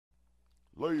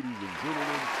Ladies and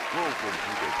gentlemen, welcome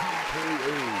to the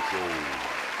pKa Show.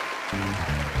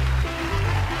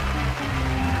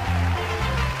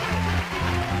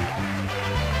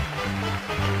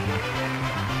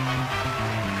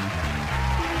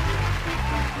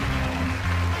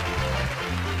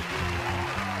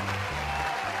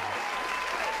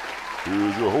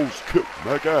 Here's your host, Kip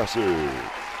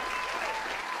McAcid.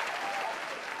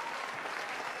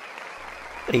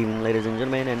 Good evening, ladies and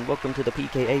gentlemen, and welcome to the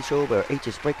pKa Show, where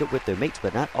H's break up with their mates,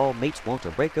 but not all mates want to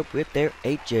break up with their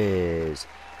H's.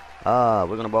 We're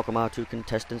going to welcome our two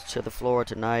contestants to the floor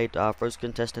tonight. Our first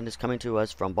contestant is coming to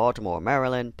us from Baltimore,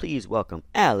 Maryland. Please welcome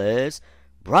Alice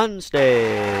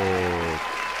Brunstad.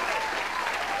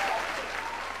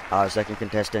 Our second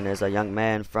contestant is a young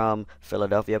man from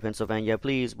Philadelphia, Pennsylvania.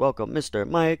 Please welcome Mr.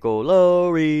 Michael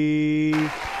Lowry.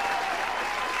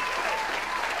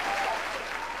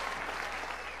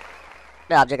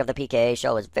 The object of the pKa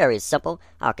Show is very simple.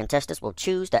 Our contestants will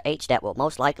choose the H that will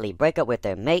most likely break up with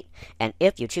their mate, and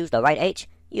if you choose the right H,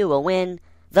 you will win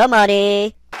the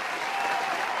money.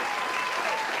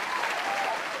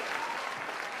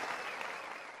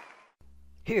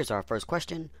 Here's our first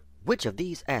question. Which of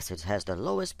these acids has the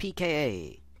lowest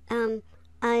pKa?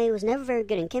 I was never very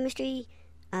good in chemistry,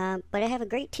 but I have a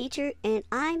great teacher, and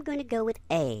I'm going to go with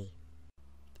A.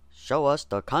 Show us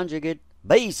the conjugate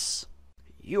base.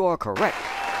 You are correct.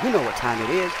 You know what time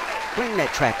it is. Bring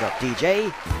that track up,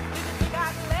 DJ.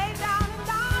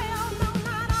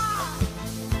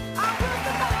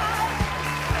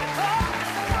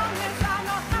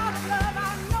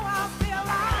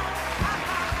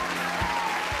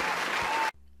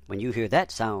 When you hear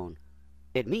that sound,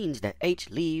 it means that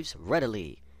H leaves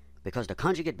readily, because the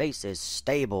conjugate base is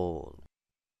stable.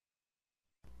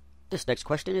 This next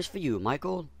question is for you,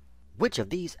 Michael. Which of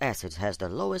these acids has the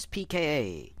lowest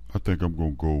pKa? I think I'm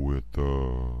going to go with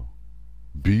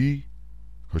B,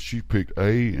 because she picked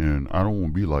A, and I don't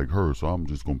want to be like her, so I'm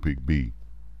just going to pick B.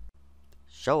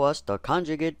 Show us the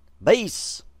conjugate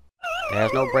base.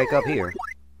 There's no breakup here,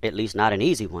 at least not an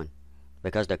easy one,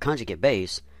 because the conjugate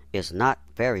base is not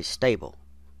very stable.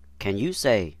 Can you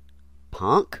say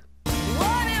punk?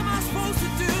 What am I supposed to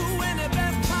do when the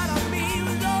best part of me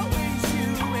was always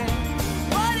you? And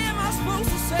what am I supposed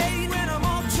to say when I'm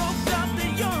all choked up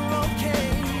that you're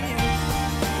okay?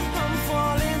 I'm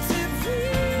falling to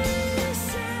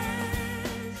pieces.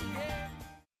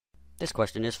 This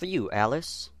question is for you,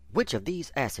 Alice. Which of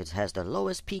these acids has the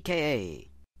lowest pKa?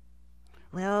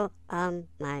 Well,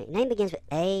 my name begins with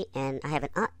A, and I have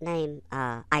an aunt named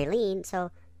Eileen, so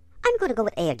I'm going to go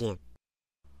with A again.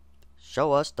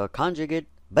 Show us the conjugate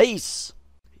base.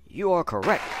 You are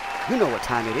correct. You know what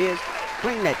time it is.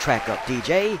 Bring that track up,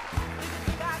 DJ.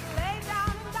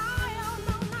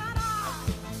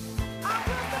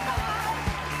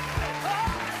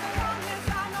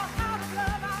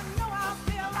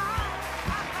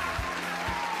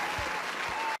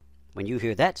 When you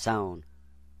hear that sound,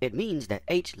 it means that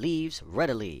H leaves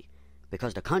readily,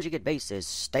 because the conjugate base is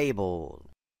stable.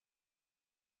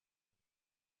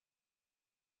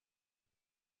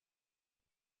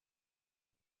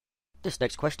 This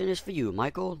next question is for you,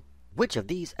 Michael. Which of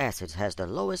these acids has the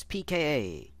lowest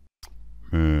pKa?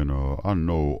 Man, I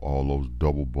know all those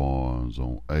double bonds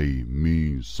on A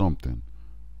mean something,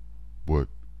 but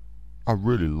I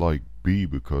really like B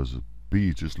because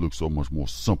B just looks so much more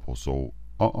simple, so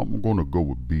I'm going to go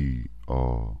with B,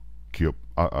 Kip.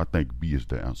 I think B is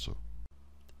the answer.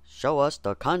 Show us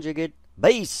the conjugate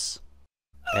base.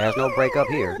 There's no breakup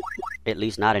here, at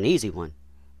least not an easy one,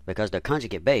 because the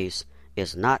conjugate base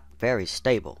is not very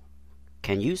stable.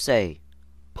 Can you say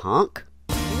punk?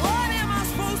 What am I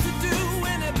supposed to do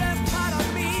when the best part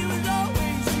of me was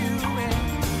always you? And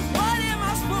what am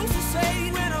I supposed to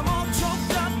say when I'm all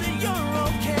choked up that you're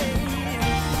okay?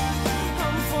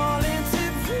 I'm falling to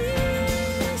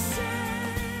pieces.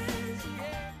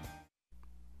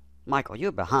 Michael,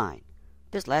 you're behind.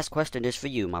 This last question is for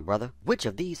you, my brother. Which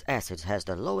of these acids has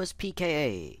the lowest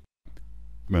pKa?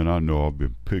 Man, I know I've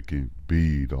been picking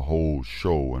B the whole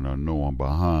show, and I know I'm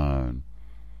behind.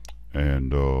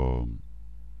 And,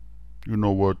 you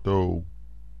know what, though?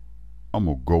 I'm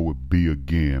going to go with B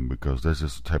again, because that's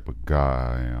just the type of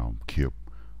guy I am, Kip.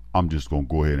 I'm just going to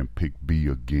go ahead and pick B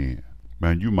again.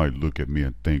 Man, you might look at me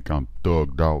and think I'm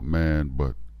thugged out, man,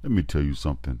 but let me tell you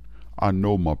something. I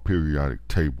know my periodic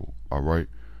table, all right?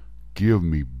 Give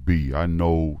me B. I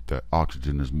know that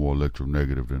oxygen is more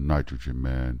electronegative than nitrogen,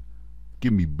 man.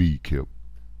 Give me B, Kip.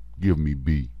 Give me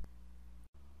B.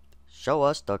 Show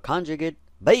us the conjugate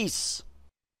base.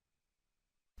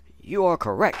 You are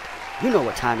correct. You know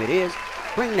what time it is.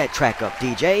 Bring that track up,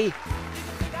 DJ.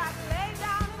 Got to lay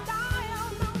down and die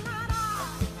on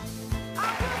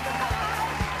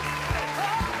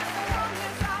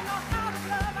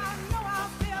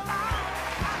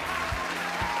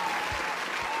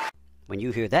When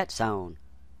you hear that sound,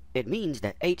 it means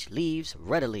that H leaves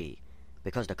readily,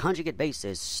 because the conjugate base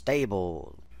is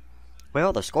stable.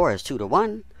 Well, the score is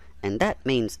 2-1, and that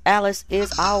means Alice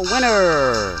is our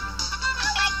winner.